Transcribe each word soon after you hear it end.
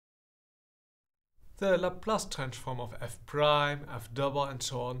The Laplace transform of f prime, f double and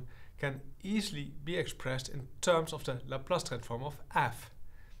so on can easily be expressed in terms of the Laplace transform of f.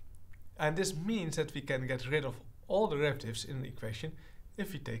 And this means that we can get rid of all derivatives in an equation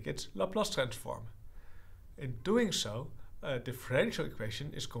if we take its Laplace transform. In doing so, a differential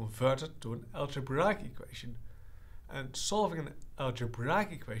equation is converted to an algebraic equation. And solving an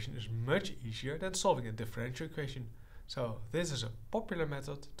algebraic equation is much easier than solving a differential equation. So this is a popular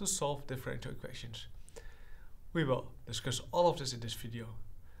method to solve differential equations. We will discuss all of this in this video.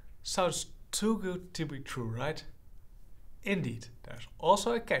 Sounds too good to be true, right? Indeed, there's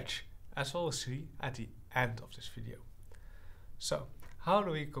also a catch, as we'll see at the end of this video. So, how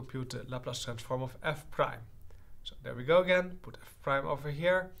do we compute the Laplace transform of f prime? So there we go again, put f prime over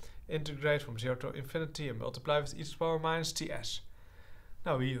here, integrate from 0 to infinity and multiply with e to the power minus ts.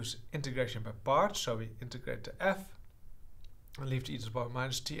 Now we use integration by parts, so we integrate the f and leave the e to the power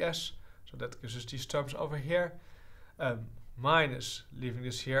minus ts. So that gives us these terms over here. Minus leaving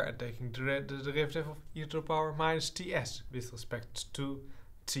this here and taking the derivative of e to the power minus ts with respect to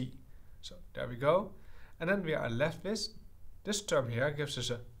t. So there we go. And then we are left with this term here gives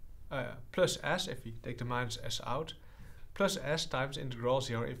us a plus s if we take the minus s out. Plus s times integral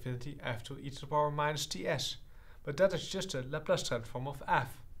 0 infinity f to e to the power minus ts. But that is just the Laplace transform of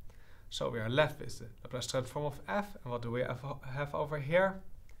f. So we are left with the Laplace transform of f. And what do we have over here?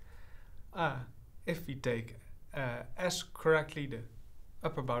 If we take s correctly, the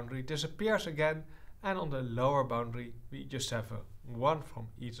upper boundary disappears again, and on the lower boundary we just have a 1 from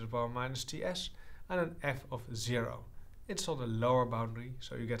e to the power minus ts and an f of 0. It's on the lower boundary,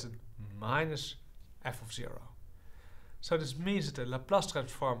 so you get a minus f of 0. So this means that the Laplace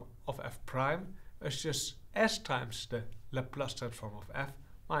transform of f prime is just s times the Laplace transform of f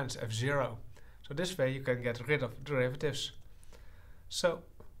minus f0. So this way you can get rid of derivatives. So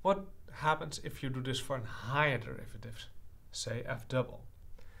what happens if you do this for a higher derivative, say f double?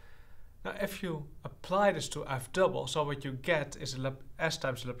 Now if you apply this to f double, so what you get is s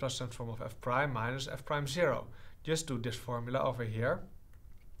times the Laplace transform of f prime minus f prime 0. Just do this formula over here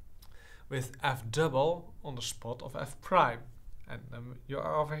with f double on the spot of f prime, and then you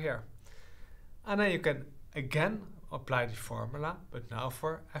are over here. And then you can again apply the formula, but now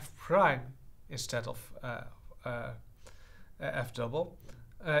for f prime instead of f double,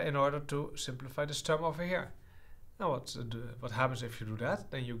 in order to simplify this term over here. Now what happens if you do that?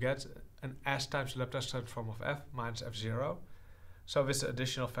 Then you get an s times the Laplace transform of f minus f0. So with the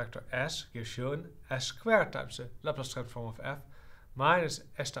additional factor s gives you an s squared times the Laplace transform of f minus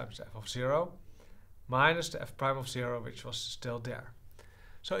s times f of 0 minus the f prime of 0, which was still there.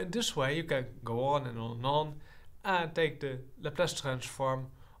 So in this way you can go on and on and take the Laplace transform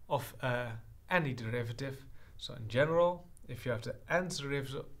of any derivative. So in general, if you have the nth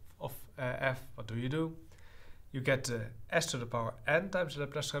derivative of f, what do? You get the s to the power n times the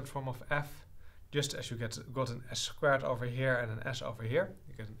Laplace transform of f, just as you got an s squared over here and an s over here.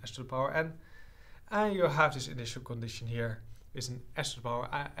 You get an s to the power n. And you have this initial condition here with an s to the power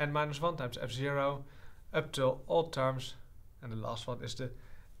n minus 1 times f0 up till all terms. And the last one is the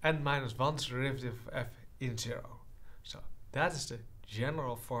n minus 1's derivative of f in 0. So that is the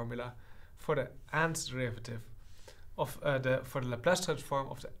general formula for the nth derivative of for the Laplace transform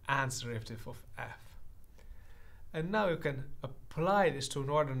of the nth derivative of f. And now you can apply this to an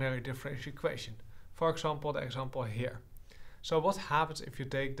ordinary differential equation. For example, the example here. So what happens if you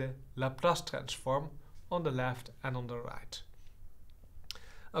take the Laplace transform on the left and on the right?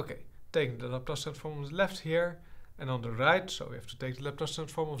 Okay, taking the Laplace transform on the left here and on the right, so we have to take the Laplace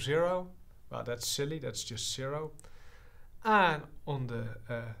transform of 0. Well, that's silly, that's just 0. And on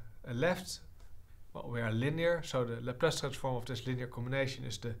the left, well, we are linear, so the Laplace transform of this linear combination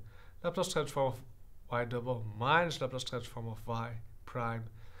is the Laplace transform of y double minus Laplace transform of y prime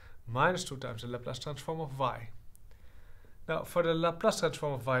minus 2 times the Laplace transform of y. Now for the Laplace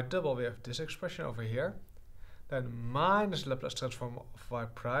transform of y double we have this expression over here, then minus Laplace transform of y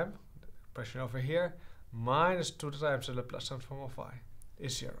prime, the expression over here, minus 2 times the Laplace transform of y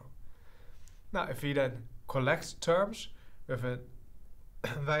is 0. Now if we then collect terms, we have a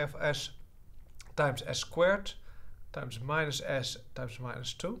y of s times s squared times minus s times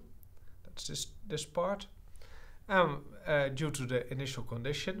minus 2. That's this part. And due to the initial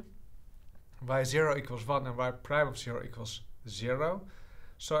condition, y0 equals 1 and y prime of 0 equals 0.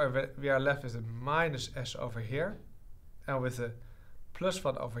 So we are left with a minus s over here and with a plus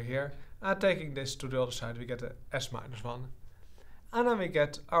 1 over here. And taking this to the other side, we get a s minus 1. And then we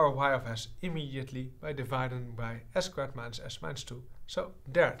get our y of s immediately by dividing by s squared minus s minus 2. So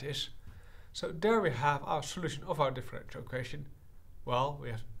there it is. So there we have our solution of our differential equation. Well,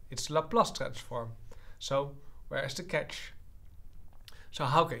 we have its Laplace transform. So where is the catch? So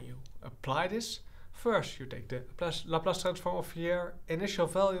how can you apply this? First you take the Laplace transform of your initial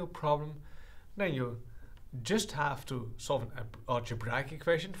value problem, then you just have to solve an algebraic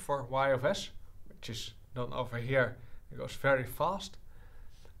equation for y of s, which is done over here. It goes very fast.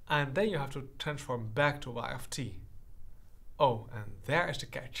 And then you have to transform back to y of t. Oh, and there is the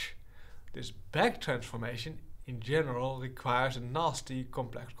catch. This back transformation in general requires a nasty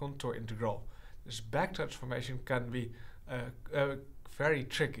complex contour integral. This back transformation can be very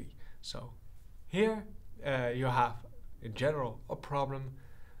tricky. So here you have in general a problem.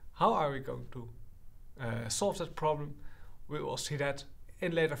 How are we going to solve that problem? We will see that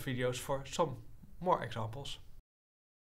in later videos for some more examples.